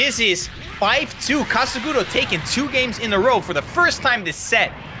 this is 5-2. Kasokudoo taking 2 games in a row for the first time this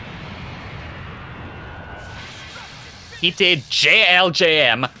set. He did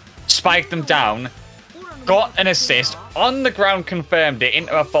JLJM, spiked them down, got an assist, on the ground confirmed it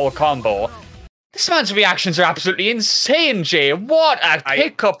into a full combo. This man's reactions are absolutely insane, Jay. What a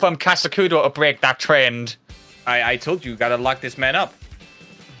pickup from Kasokudoo to break that trend. I told you, gotta lock this man up.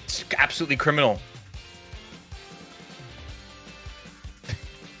 It's absolutely criminal.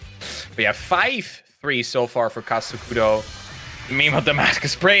 But yeah, 5-3 so far for Kasokudoo. Meme of the Mask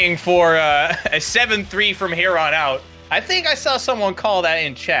is praying for a 7-3 from here on out. I think I saw someone call that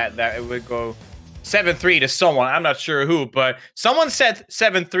in chat that it would go 7-3 to someone. I'm not sure who, but someone said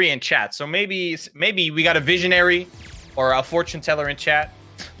 7-3 in chat. So maybe we got a visionary or a fortune teller in chat.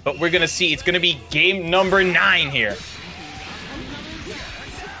 But we're going to see. It's going to be game number 9 here.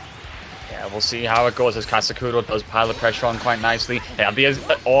 Yeah, we'll see how it goes as Kasokudoo does pile the pressure on quite nicely. They have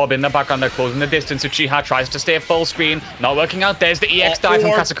the orb in the background. They're closing the distance. Uchiha tries to stay full screen. Not working out. There's the EX dive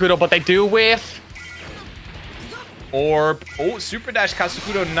from Kasokudoo, but they do whiff. Orb. Oh, Super Dash.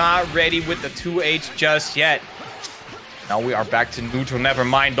 Kasokudoo not ready with the 2H just yet. Now we are back to neutral. Never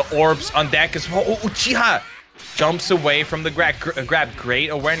mind. The orbs on deck as well. Oh, Uchiha jumps away from the grab. Great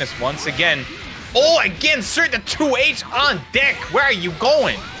awareness once again. Oh, again, insert the 2H on deck. Where are you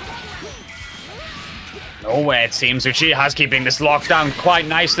going? Nowhere, it seems. Uchiha's keeping this locked down quite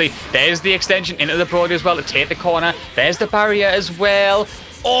nicely. There's the extension into the Brody as well to take the corner. There's the barrier as well.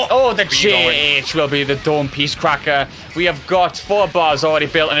 Oh, the JH will be the Dome Piece Cracker. We have got 4 bars already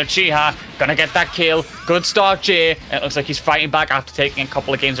built, and Uchiha gonna get that kill. Good start, Jay. It looks like he's fighting back after taking a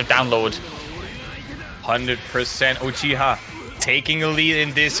couple of games of download. 100% Uchiha taking a lead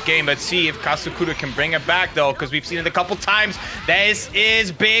in this game. Let's see if Kasokudoo can bring it back, though, because we've seen it a couple times. This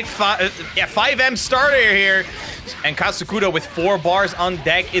is big 5M starter here. And Kasokudoo with 4 bars on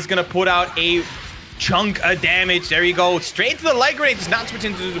deck is going to put out a chunk of damage. There you go. Straight to the light grenade. Does not switch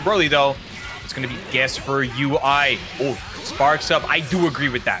into the Broly, though. It's going to be guess for UI. Oh, sparks up. I do agree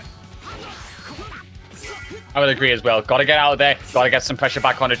with that. I would agree as well. Got to get out of there. Got to get some pressure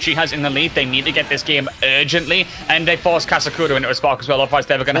back on. Uchiha's in the lead. They need to get this game urgently. And they force Kasokudoo into a spark as well. Otherwise,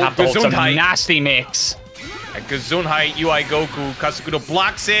 they're going to have to hold some nasty mix. Gesundheit, UI Goku. Kasokudoo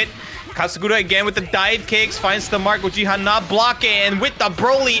blocks it. Kasokudoo again with the dive kicks. Finds the mark. Uchiha not blocking. And with the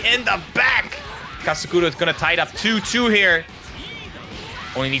Broly in the back. Kasokudoo is going to tie it up 2-2 here.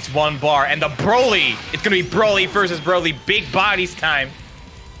 Only needs 1 bar. And the Broly. It's going to be Broly versus Broly. Big bodies time.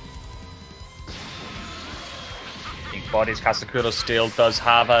 Bodies. Kasokudoo still does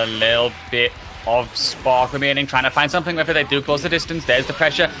have a little bit of spark remaining, trying to find something with it. They do close the distance. There's the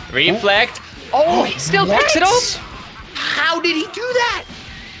pressure. Reflect. Oh, he still picks it up. How did he do that?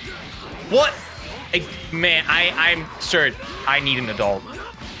 What? Man, I'm sure I need an adult.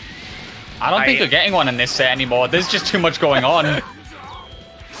 I don't think you're getting one in this set anymore. There's just too much going on.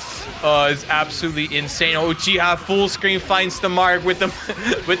 It's absolutely insane. Uchiha full screen finds the mark with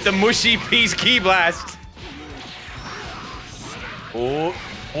the mushy piece key blast. Oh,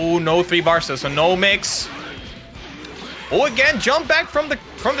 no 3 bars, so no mix. Oh, again, jump back from the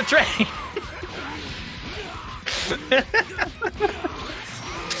train.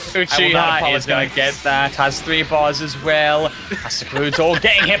 Uchiha is gonna get that. Has 3 bars as well. Kasokudoo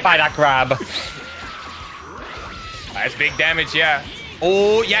getting hit by that grab. That's big damage, yeah.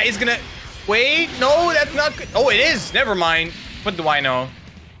 Oh, yeah, he's gonna... Wait, no, that's not good. Oh, it is. Never mind. What do I know?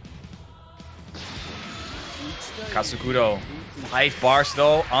 Kasokudoo. 5 bars,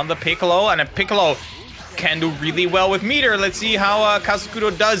 though, on the Piccolo. And a Piccolo can do really well with meter. Let's see how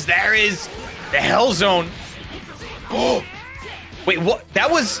Kasokudoo does. There is the Hell Zone. Oh! Wait, what?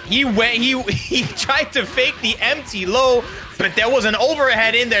 That was... He tried to fake the empty low, but there was an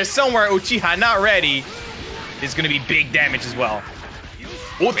overhead in there somewhere. Uchiha not ready. It's going to be big damage as well.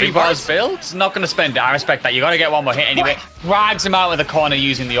 Oh, 3 bars built. It's not going to spend it. I respect that. You got to get 1 more hit anyway. Drags him out of the corner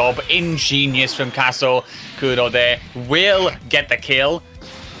using the orb. Ingenious from Kasokudoo there. Will get the kill.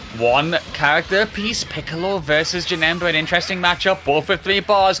 1 character piece. Piccolo versus Janemba. An interesting matchup. Both with 3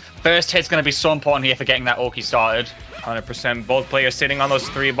 bars. First hit's going to be so important here for getting that Oki started. 100%. Both players sitting on those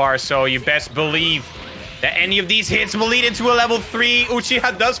 3 bars. So you best believe that any of these hits will lead into a level 3.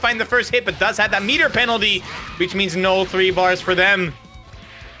 Uchiha does find the first hit, but does have that meter penalty, which means no 3 bars for them.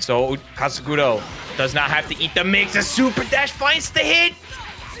 So Kasokudoo does not have to eat the mix. A super dash finds the hit.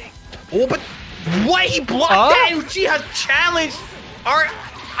 Oh, but why he blocked that? Uchiha challenged.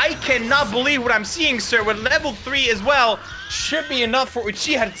 I cannot believe what I'm seeing, sir. With level 3 as well, should be enough for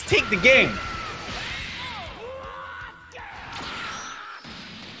Uchiha to take the game.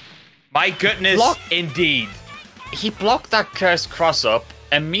 My goodness, indeed. He blocked that cursed cross-up,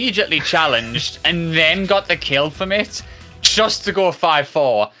 immediately challenged, and then got the kill from it. Just to go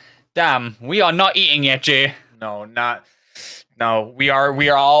 5-4. Damn, we are not eating yet, Jay. No, not. No, we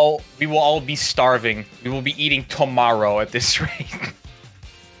will all be starving. We will be eating tomorrow at this rate.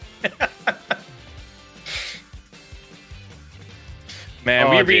 Man,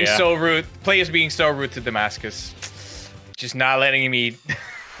 we're being so rude. Players being so rude to Damascus. Just not letting him eat.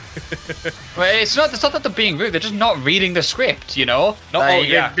 Well, it's not that they're being rude. They're just not reading the script, you know? No,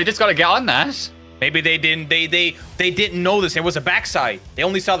 They just got to get on that. Maybe they didn't. They didn't know this. It was a backside. They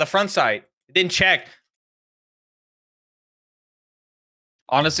only saw the front side. They didn't check.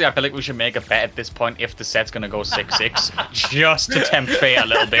 Honestly, I feel like we should make a bet at this point if the set's going to go 6-6, just to tempt fate a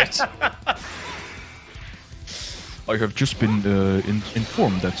little bit. I have just been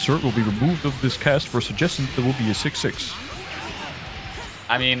informed that Sir will be removed of this cast for suggesting there will be a 6-6.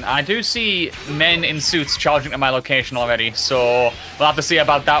 I mean, I do see men in suits charging to my location already, so we'll have to see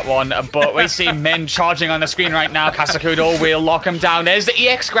about that one. But we see men charging on the screen right now. Kasokudoo will lock him down. There's the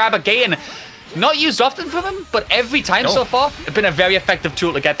EX grab again. Not used often from him, but every time so far, it's been a very effective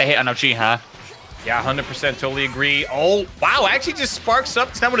tool to get the hit on Uchiha. Yeah, 100% totally agree. Oh, wow, actually just sparks up.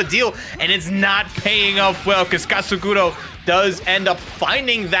 It's not what a deal, and it's not paying off well because Kasokudoo does end up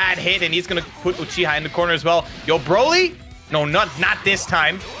finding that hit, and he's going to put Uchiha in the corner as well. Yo, Broly? No, not this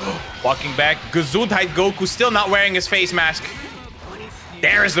time. Walking back. Gesundheit Goku still not wearing his face mask.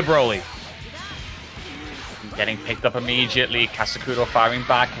 There's the Broly. Getting picked up immediately. Kasokudoo firing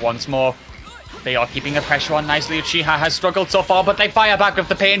back once more. They are keeping the pressure on nicely. Uchiha has struggled so far, but they fire back with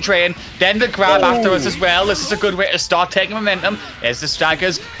the pain train. Then the grab afterwards as well. This is a good way to start taking momentum. There's the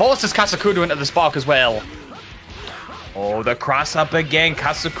staggers. Forces Kasokudoo into the spark as well. Oh, the cross up again.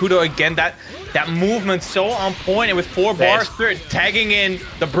 Kasokudoo again. That movement so on point, and with 4 bars, tagging in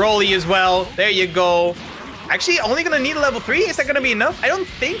the Broly as well. There you go. Actually, only gonna need a level 3. Is that gonna be enough? I don't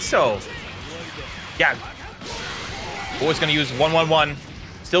think so. Yeah. Oh, it's gonna use 1-1-1.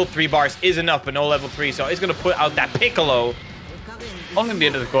 Still 3 bars is enough, but no level 3. So it's gonna put out that Piccolo. Only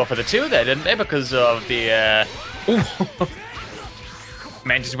needed to go for the 2 there, didn't they? Because of the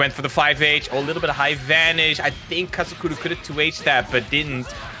Man just went for the 5H. Oh, a little bit of high vanish. I think Kasokudoo could have 2H that, but didn't.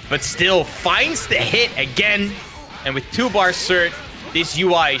 But still finds the hit again. And with 2 bars cert, this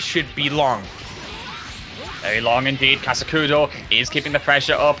UI should be long. Very long indeed. Kasokudoo is keeping the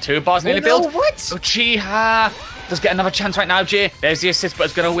pressure up. 2 bars nearly built. What? Uchiha does get another chance right now, Jay. There's the assist, but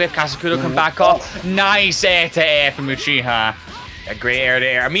it's going to whip. Kasokudoo can back off. Nice air-to-air from Uchiha. A great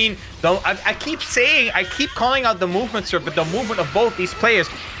air-to-air. I mean, I keep calling out the movement, sir, but the movement of both these players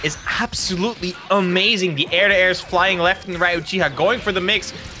is absolutely amazing. The air-to-airs flying left and right. Uchiha going for the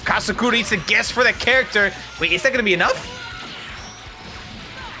mix. Kasokudoo needs to guess for the character. Wait, is that going to be enough?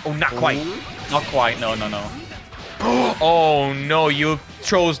 Oh, not quite. Not quite. No. Oh, no. You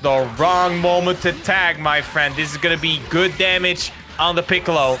chose the wrong moment to tag, my friend. This is going to be good damage on the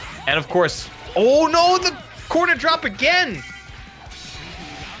Piccolo. And, of course... Oh, no. The corner drop again.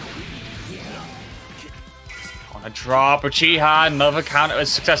 A drop. Uchiha, another counter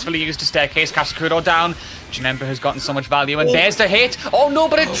is successfully used to staircase Kasokudoo down. Janemba has gotten so much value, and there's the hit. Oh no,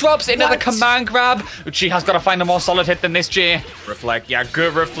 but it drops into the command grab. Uchiha's got to find a more solid hit than this, Jay. Reflect, yeah,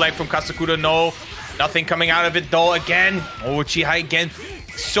 good reflect from Kasokudoo. No, nothing coming out of it though. Again, oh, Uchiha again.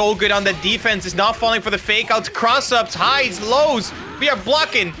 So good on the defense. Is not falling for the fake outs, cross ups, highs, lows. We are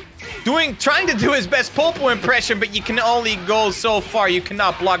blocking. Trying to do his best Popo impression, but you can only go so far. You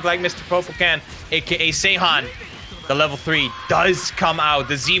cannot block like Mr. Popo can, aka Seihan. The level 3 does come out.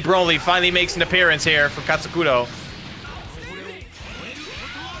 The Z Broly finally makes an appearance here for Kasokudoo.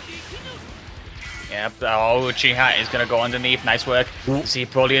 Yep, oh, Uchiha is going to go underneath. Nice work. Z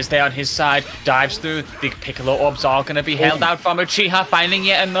Broly is there on his side. Dives through. The Piccolo orbs are going to be held out from Uchiha. Finding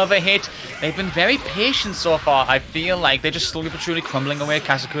yet another hit. They've been very patient so far. I feel like they're just slowly but surely crumbling away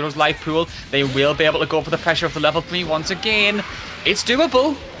Kasokudoo's life pool. They will be able to go for the pressure of the level 3 once again. It's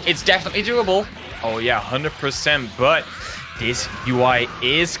doable. It's definitely doable. Oh, yeah, 100%. But this UI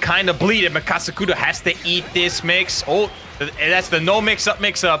is kind of bleeding. But Kasokudoo has to eat this mix. Oh, that's the no mix-up,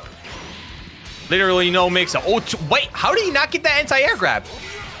 mix-up. Literally no mix-up. Oh, wait, how did he not get that anti-air grab?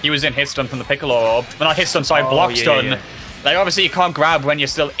 He was in hit stun from the Piccolo orb. Well, not hit stun, sorry, block stun. Yeah. Like, obviously, you can't grab when you're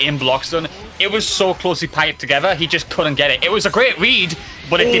still in block stun. It was so closely piped together, he just couldn't get it. It was a great read,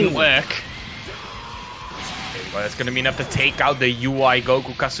 but it didn't work. Well, that's going to be enough to take out the UI.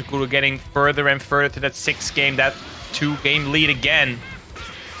 Goku Kasokudoo getting further and further to that 6-game, that 2-game lead again.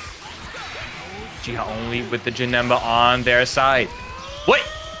 Uchiha only with the Janemba on their side. Wait!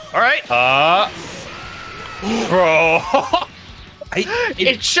 Alright. Bro.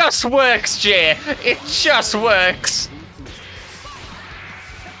 It just works, Jay. It just works.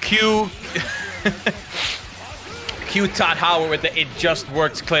 Q Todd Howard with the "it just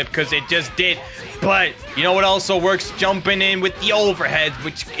works" clip, because it just did. But you know what also works? Jumping in with the overhead,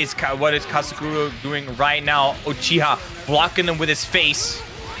 which is what is Kasokudoo doing right now. Uchiha blocking him with his face.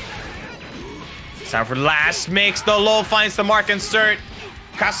 It's time for last mix. The low finds the mark insert.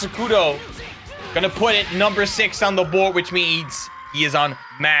 Kasokudoo gonna put it number 6 on the board, which means he is on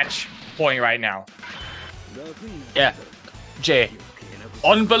match point right now. Yeah, Jay.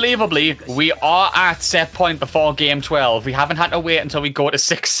 Unbelievably, we are at set point before game 12. We haven't had to wait until we go to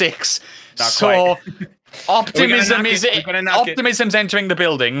 6-6. Not quite. Optimism's entering the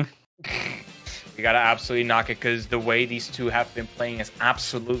building. We gotta absolutely knock it because the way these two have been playing is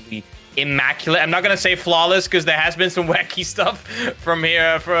absolutely immaculate. I'm not gonna say flawless because there has been some wacky stuff from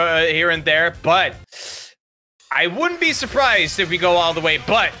here and there, but I wouldn't be surprised if we go all the way.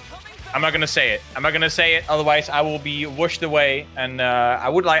 But I'm not gonna say it. I'm not gonna say it. Otherwise, I will be whooshed away, and I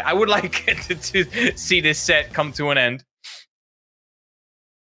would like to see this set come to an end.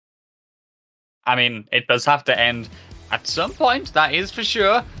 I mean, it does have to end at some point. That is for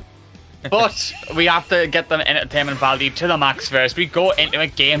sure. But we have to get the entertainment value to the max first. We go into a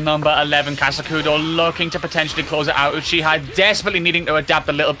game number 11. Kasokudoo looking to potentially close it out. Uchiha desperately needing to adapt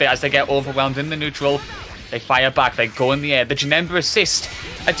a little bit as they get overwhelmed in the neutral. They fire back. They go in the air. The Janemba assist.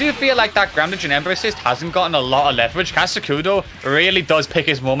 I do feel like that grounded Janemba assist hasn't gotten a lot of leverage. Kasokudoo really does pick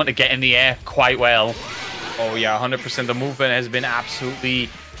his moment to get in the air quite well. Oh, yeah, 100%. The movement has been absolutely...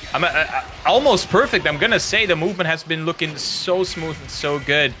 almost perfect. I'm gonna say the movement has been looking so smooth and so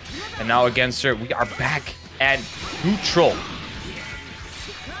good. And now against her, we are back at neutral.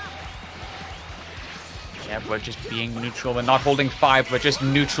 Yeah, we're just being neutral. We're not holding 5. We're just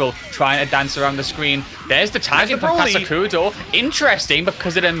neutral, trying to dance around the screen. There's the tagging from Kasokudoo. Interesting,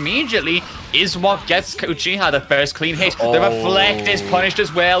 because it immediately is what gets Uchiha the first clean hit. The reflect is punished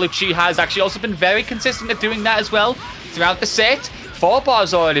as well. Uchiha has actually also been very consistent at doing that as well throughout the set. 4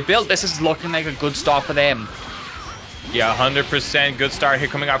 bars already built. This is looking like a good start for them. Yeah, 100% good start here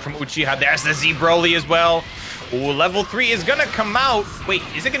coming out from Uchiha. There's the Z Broly as well. Ooh, level 3 is gonna come out. Wait,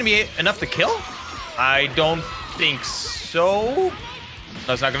 is it gonna be enough to kill? I don't think so.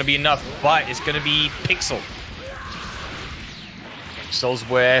 No, it's not gonna be enough, but it's gonna be Pixel. Pixel's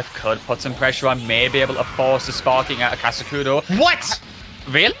worth could put some pressure on, may be able to force the sparking out of Kasokudoo. What?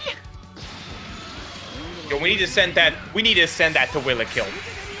 Really? Yo, we need to send that. We need to send that to Willa Kill.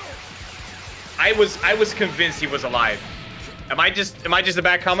 I was convinced he was alive. Am I just a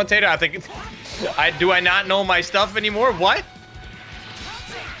bad commentator? I think do I not know my stuff anymore? What?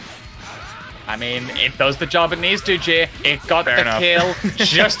 I mean, it does the job it needs to, Jay. It got the kill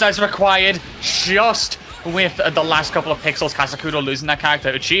just as required, just with the last couple of pixels. Kasokudoo losing that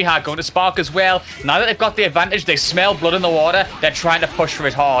character. Uchiha going to spark as well. Now that they've got the advantage, they smell blood in the water. They're trying to push for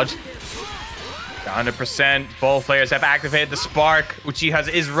it hard. 100%. Both players have activated the spark. Uchiha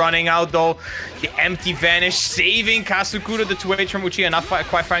is running out though. The empty vanish saving Kasokudoo. The 2H from Uchiha not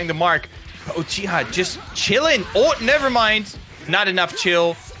quite finding the mark. But Uchiha just chilling. Oh, never mind. Not enough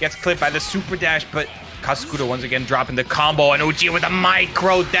chill. Gets clipped by the super dash, but Kasokudoo once again dropping the combo, and Uchiha with a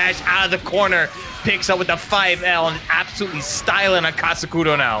micro dash out of the corner picks up with the 5L and absolutely styling on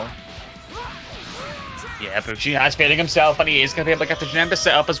Kasokudoo now. Yeah, but Uchiha's feeling himself, and he is going to be able to get the Janemba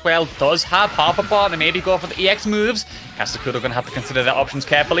set up as well. Does have half a bar to maybe go for the EX moves. Kasokudoo going to have to consider their options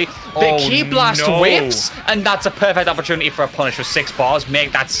carefully. The Key Blast whips, and that's a perfect opportunity for a punish with 6 bars.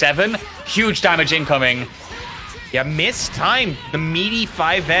 Make that 7. Huge damage incoming. Yeah, missed time. The meaty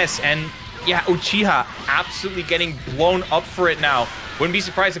 5S, and yeah, Uchiha absolutely getting blown up for it now. Wouldn't be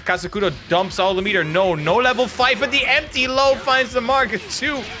surprised if Kasokudoo dumps all the meter. No level 5, but the empty low finds the mark.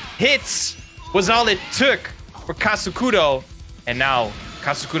 2 hits was all it took for Kasokudoo. And now,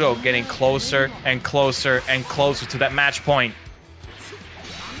 Kasokudoo getting closer and closer and closer to that match point.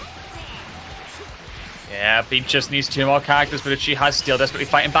 Yeah, he just needs 2 more characters, but Uchiha's still desperately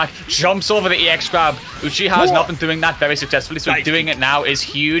fighting back. Jumps over the EX grab. Uchiha has not been doing that very successfully, so doing it now is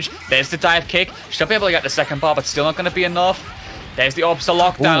huge. There's the dive kick. Should be able to get the second bar, but still not going to be enough. There's the Obsta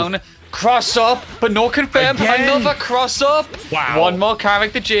lockdown. Ooh. Cross up, but no confirm. Another cross up. Wow. 1 more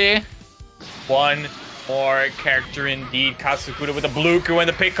character, Jay. 1 more character indeed. Kasokudoo with the Bluku and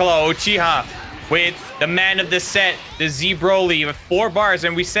the Piccolo. Uchiha with the man of the set, the Z Broly with 4 bars.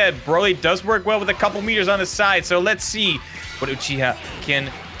 And we said Broly does work well with a couple meters on the side. So let's see what Uchiha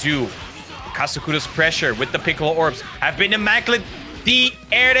can do. Kasokudoo's pressure with the Piccolo orbs have been immaculate. The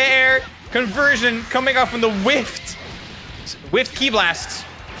air-to-air conversion coming out from the Whiffed Key Blasts.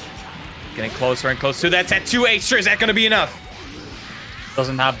 Getting closer and closer. That's at 2 extra. Is that going to be enough?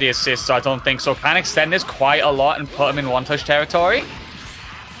 Doesn't have the assist, so I don't think so. Can extend this quite a lot and put him in 1-touch territory.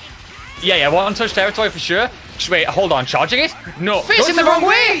 Yeah, 1-touch territory for sure. Wait, hold on. Charging it? No. Facing the wrong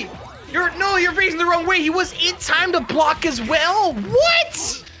way! You're facing the wrong way. He was in time to block as well. What?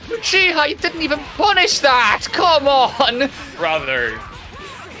 Uchiha, you didn't even punish that. Come on. Brother.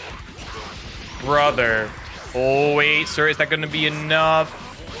 Oh, wait, sir. Is that going to be enough?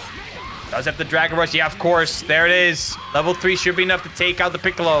 Does have the Dragon Rush. Yeah, of course. There it is. Level 3 should be enough to take out the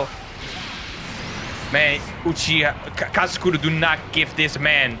Piccolo. Man, Uchiha, Kasokudoo, do not give this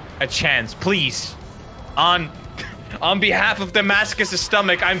man a chance, please. On behalf of Damascus'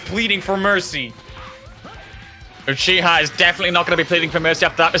 stomach, I'm pleading for mercy. Uchiha is definitely not going to be pleading for mercy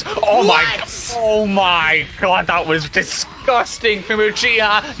after that. Oh my god, that was disgusting from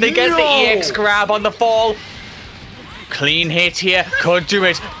Uchiha. They get the EX grab on the fall. Clean hit here, could do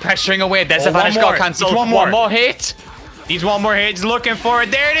it. Pressuring away. There's a vanish got cancelled. One more hit. He's one more hit. He's looking for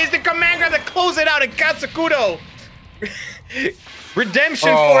it. There it is. The command grab to close it out. And Kasokudoo. Redemption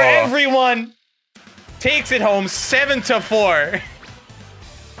for everyone. Takes it home 7-4.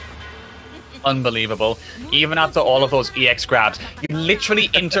 Unbelievable. Even after all of those EX grabs, you're literally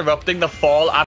interrupting the fall